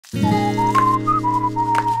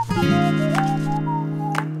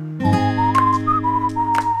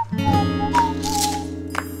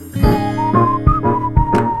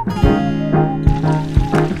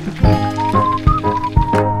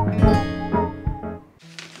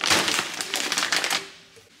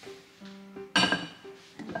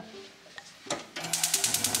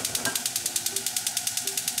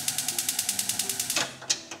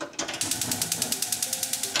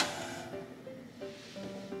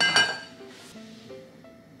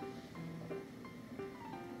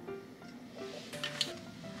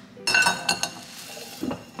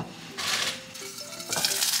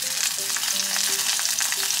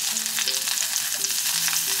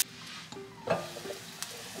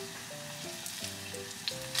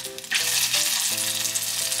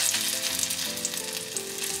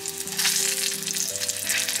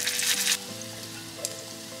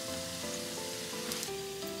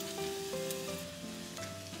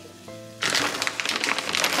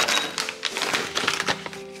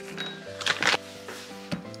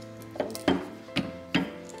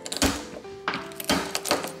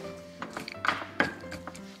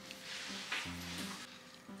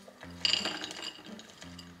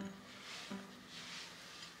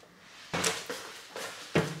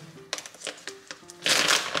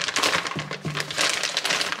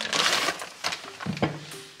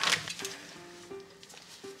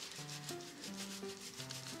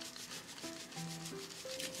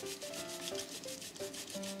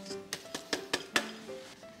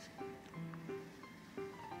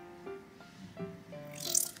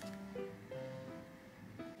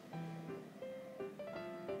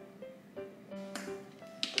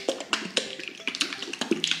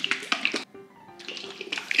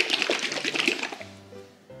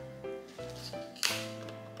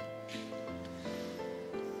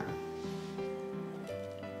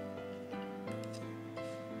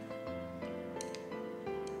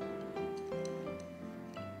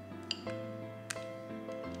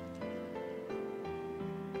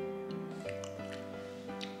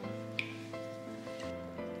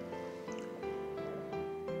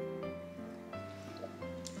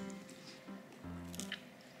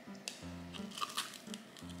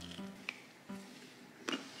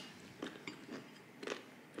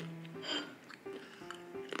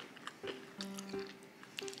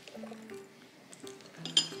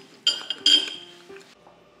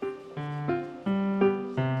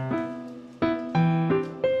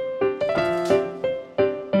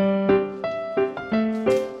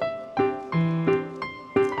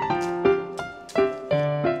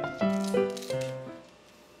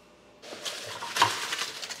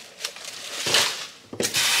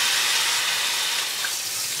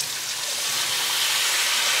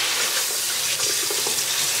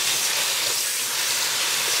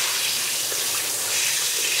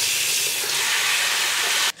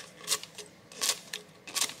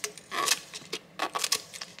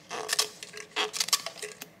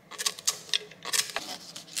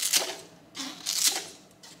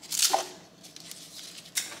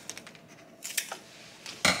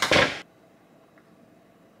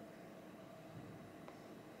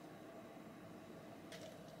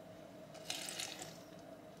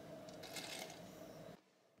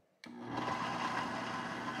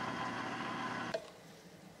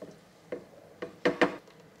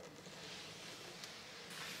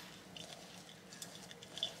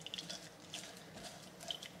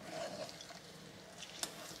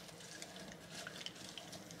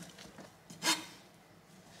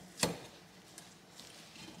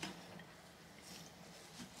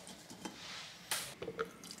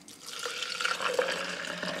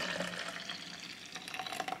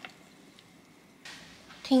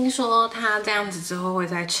听说它这样子之后会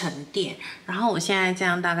再沉淀，然后我现在这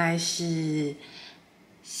样大概是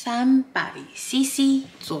300cc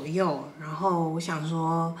左右，然后我想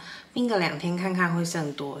说冰个2天看看会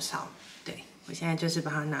剩多少。对，我现在就是把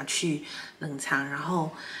它拿去冷藏，然后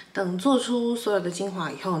等做出所有的精华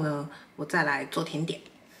以后呢，我再来做甜点。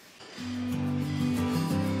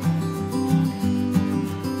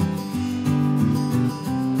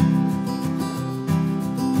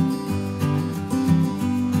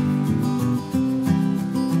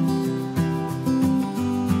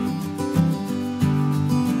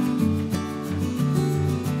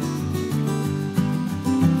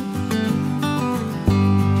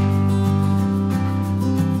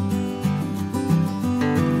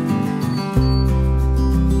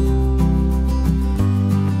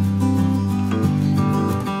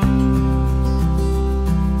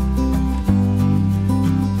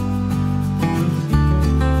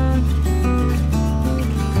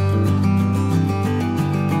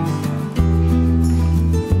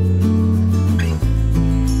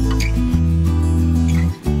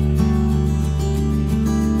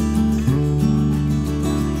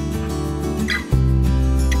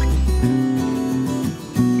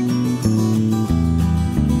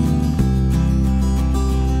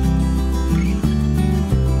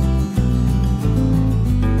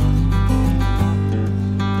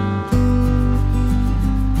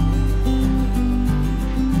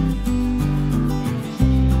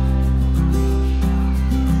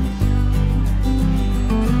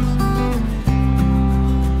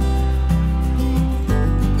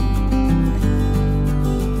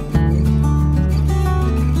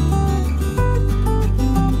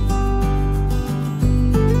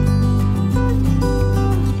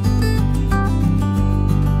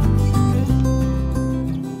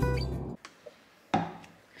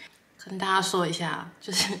跟大家说一下，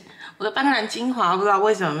就是我的斑斓精华不知道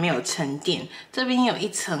为什么没有沉淀，这边有一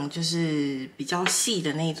层就是比较细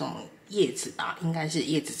的那种叶子吧，应该是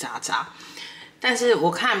叶子渣渣。但是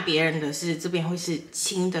我看别人的是这边会是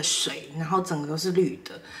清的水，然后整个都是绿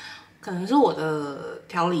的，可能是我的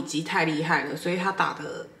调理机太厉害了，所以它打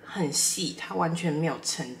得很细，它完全没有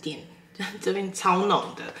沉淀，这边超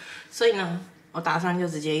浓的。所以呢，我打算就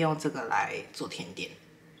直接用这个来做甜点。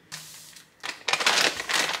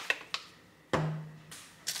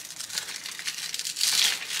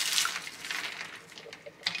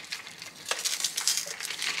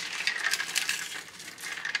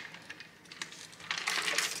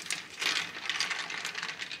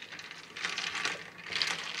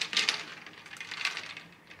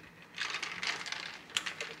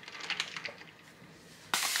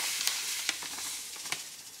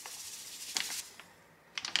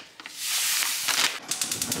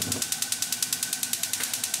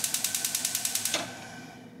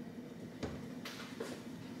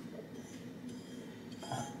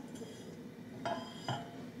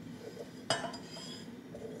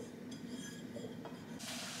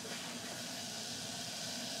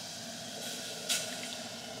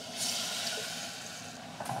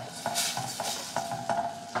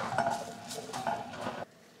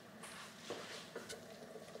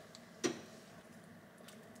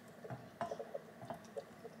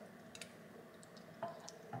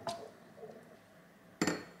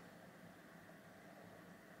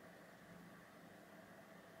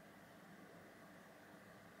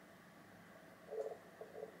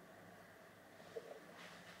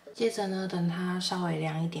接着呢，等它稍微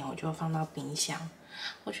凉一点，我就放到冰箱。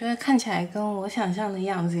我觉得看起来跟我想象的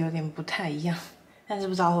样子有点不太一样，但是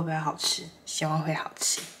不知道会不会好吃，希望会好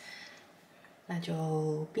吃。那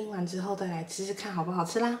就冰完之后再来吃吃看好不好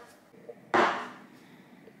吃啦。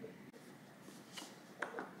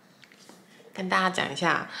跟大家讲一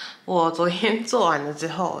下，我昨天做完了之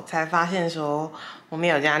后，才发现说我没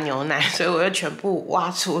有加牛奶，所以我又全部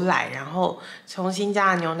挖出来，然后重新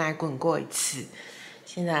加了牛奶滚过一次。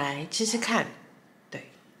现在来吃吃看，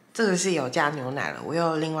对，这个是有加牛奶了，我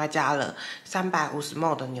又另外加了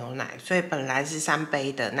350ml 的牛奶，所以本来是3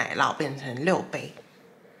杯的奶酪变成6杯。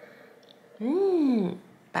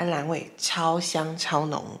斑斓味超香超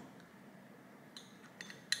浓，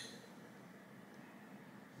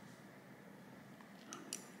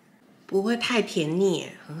不会太甜腻，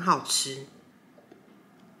很好吃。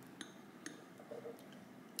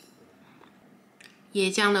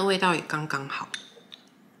椰浆的味道也刚刚好。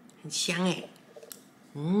很香哎，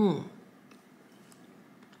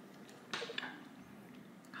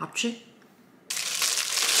好吃。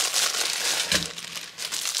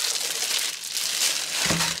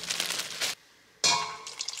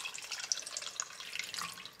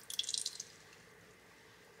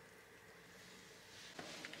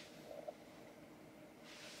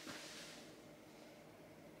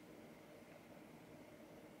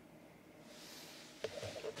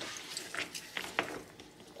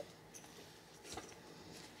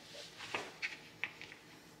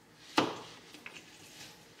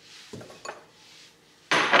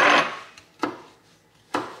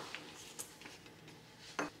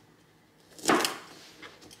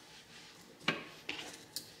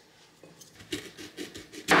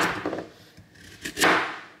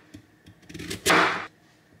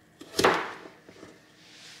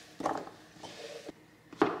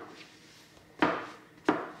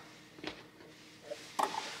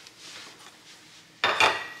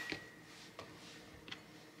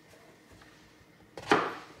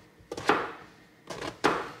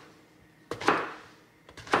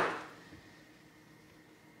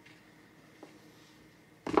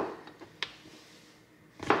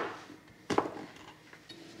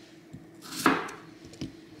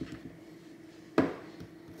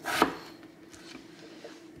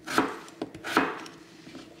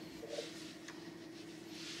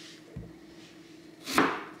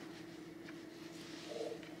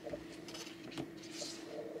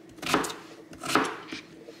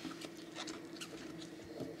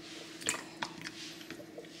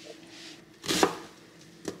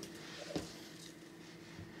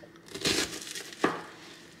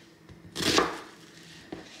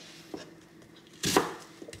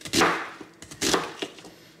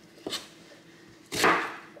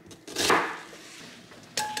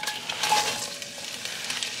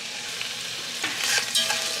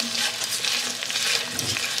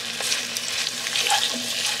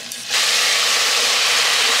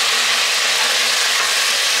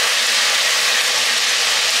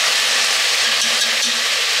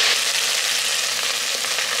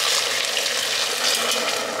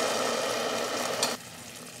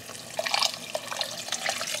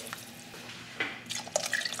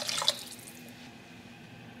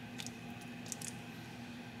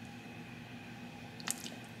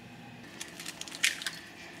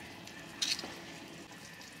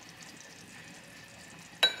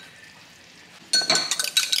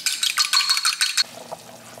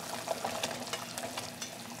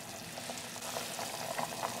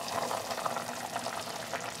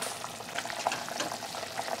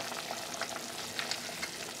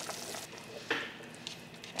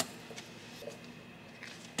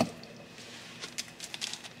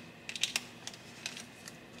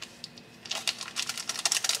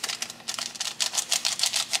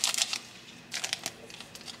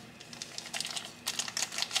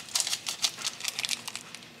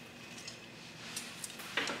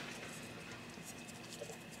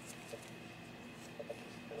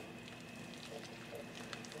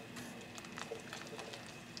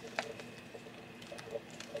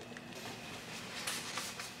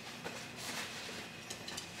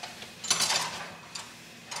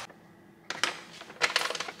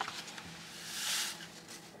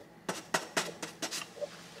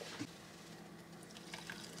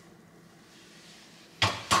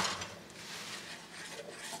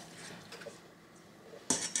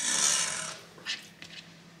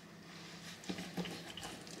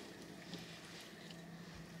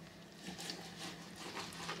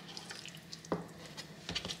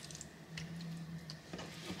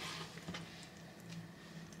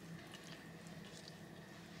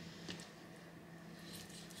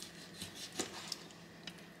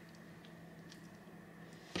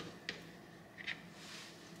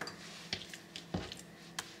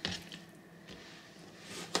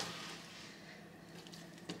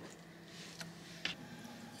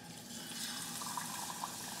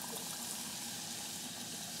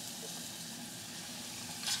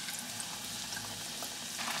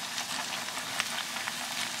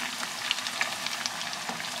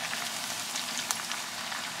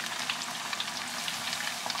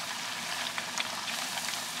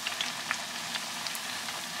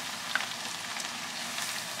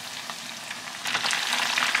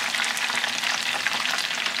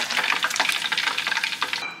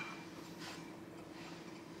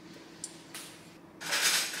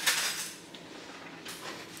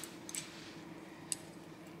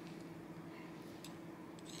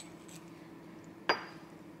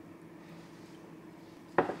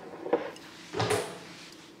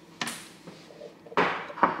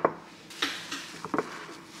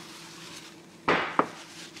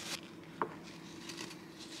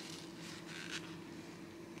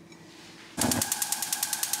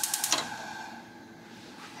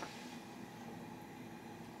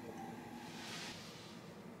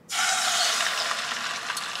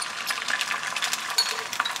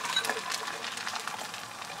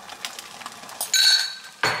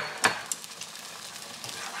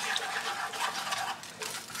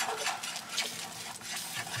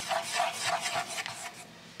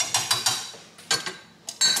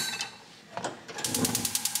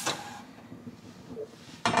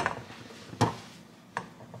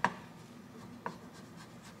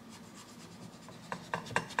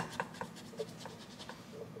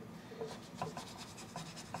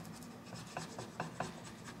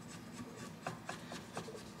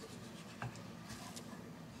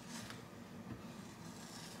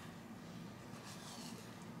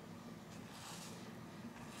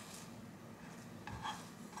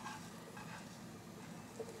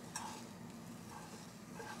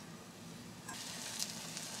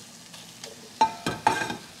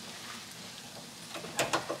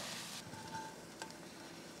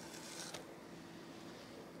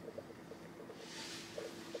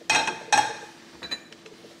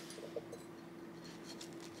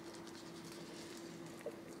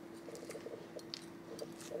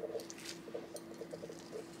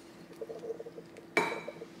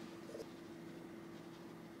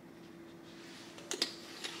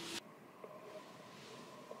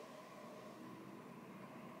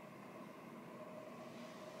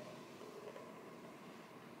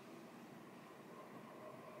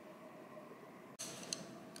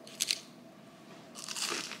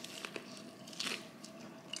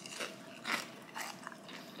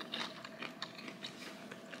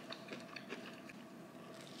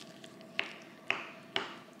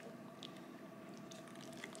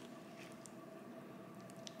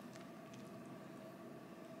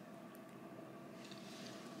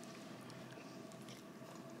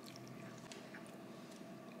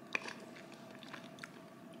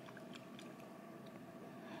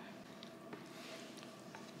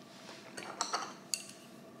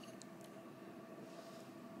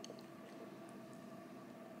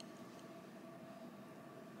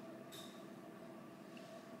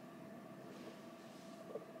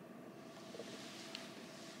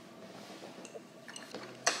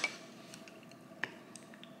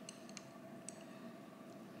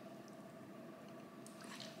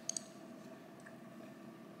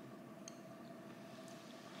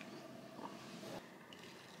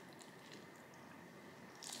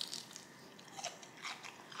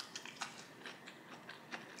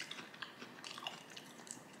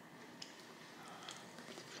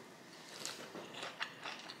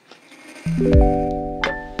拜。